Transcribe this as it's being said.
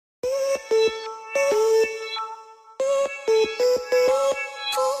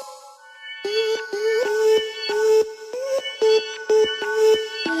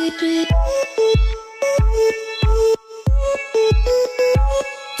What's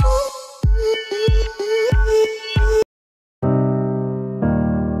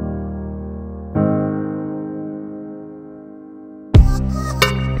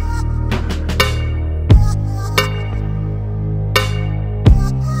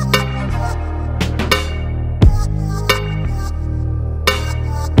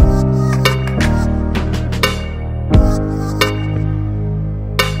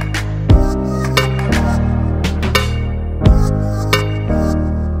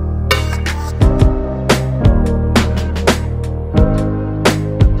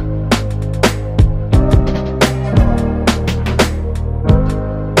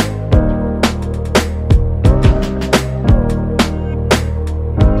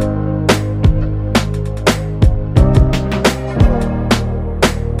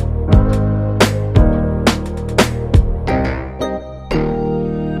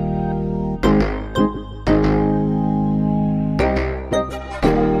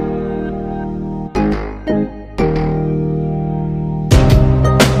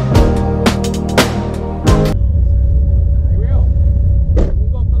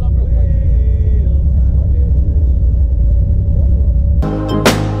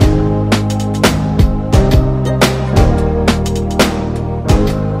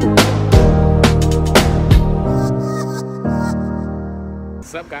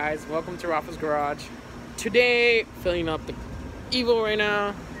up, guys? Welcome to Rafa's Garage. Today, filling up the Evo right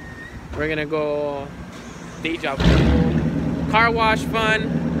now. We're gonna go DeJa Vu car wash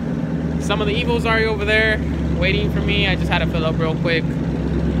fun. Some of the Evos are over there waiting for me. I just had to fill up real quick.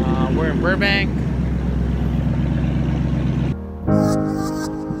 We're in Burbank.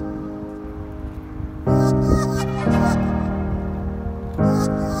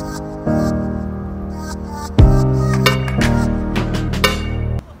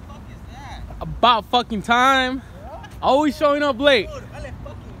 About fucking time. Always showing up late.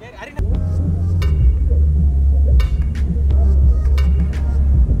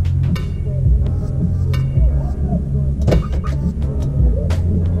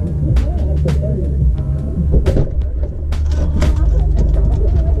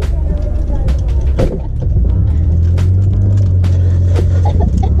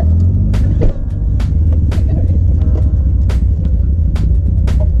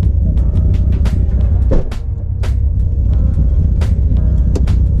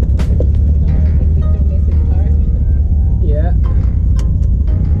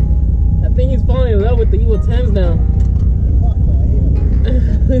 With the Evo 10s now.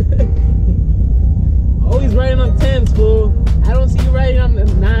 Always riding on 10s, fool. I don't see you riding on the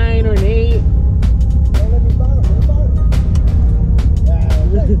 9 or an 8.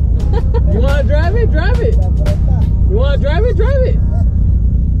 You want to drive it? Drive it. You want to drive it? Drive it.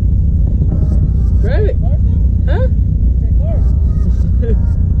 Drive it. Huh?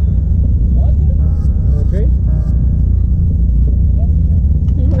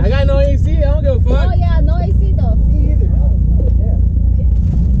 I got no AC, I don't give a fuck. Oh yeah, no AC though. Me either. Yeah.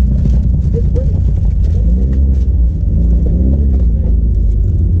 It's pretty.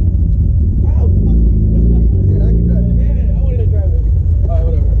 Oh, fuck. Man, I can drive it. Yeah, I wanted to drive it. Alright,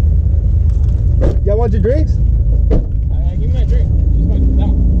 whatever. Y'all want your drinks? Give me my drink. Just want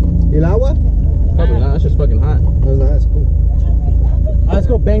down. El agua? Probably not, that's just fucking hot. That's cool. Right, let's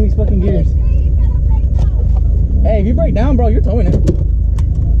go bang these fucking gears. Hey, if you break down, bro, you're towing it.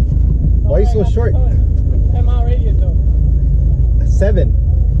 Why are you so short? 10-mile radius though. 7.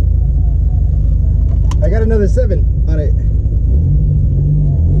 I got another 7 on it.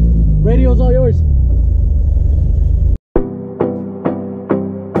 Radio's all yours.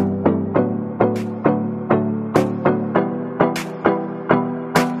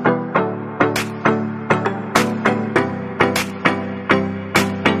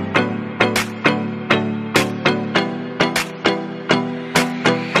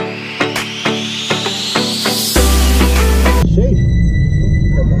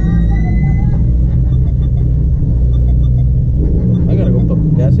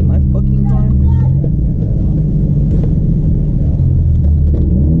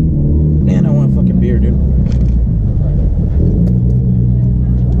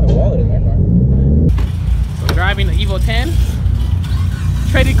 Driving the Evo 10.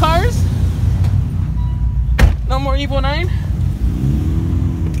 Traded cars. No more Evo 9.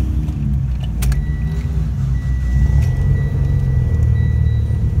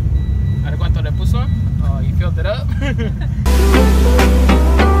 ¿A ver cuánto le puso? Oh, you filled it up.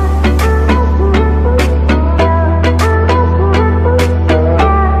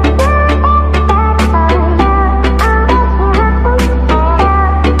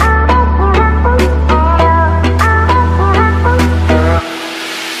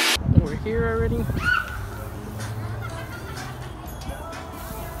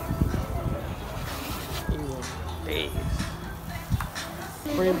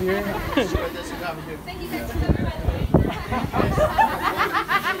 here.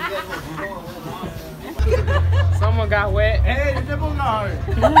 Someone got wet. Hey, the devil guard.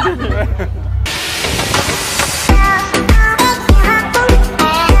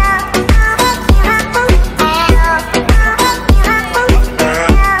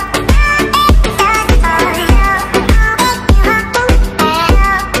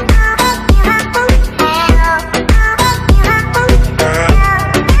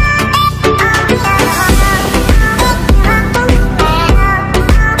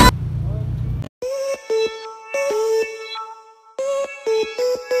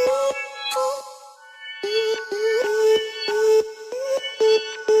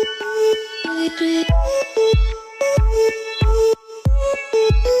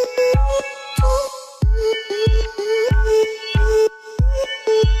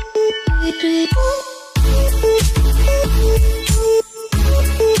 Beep.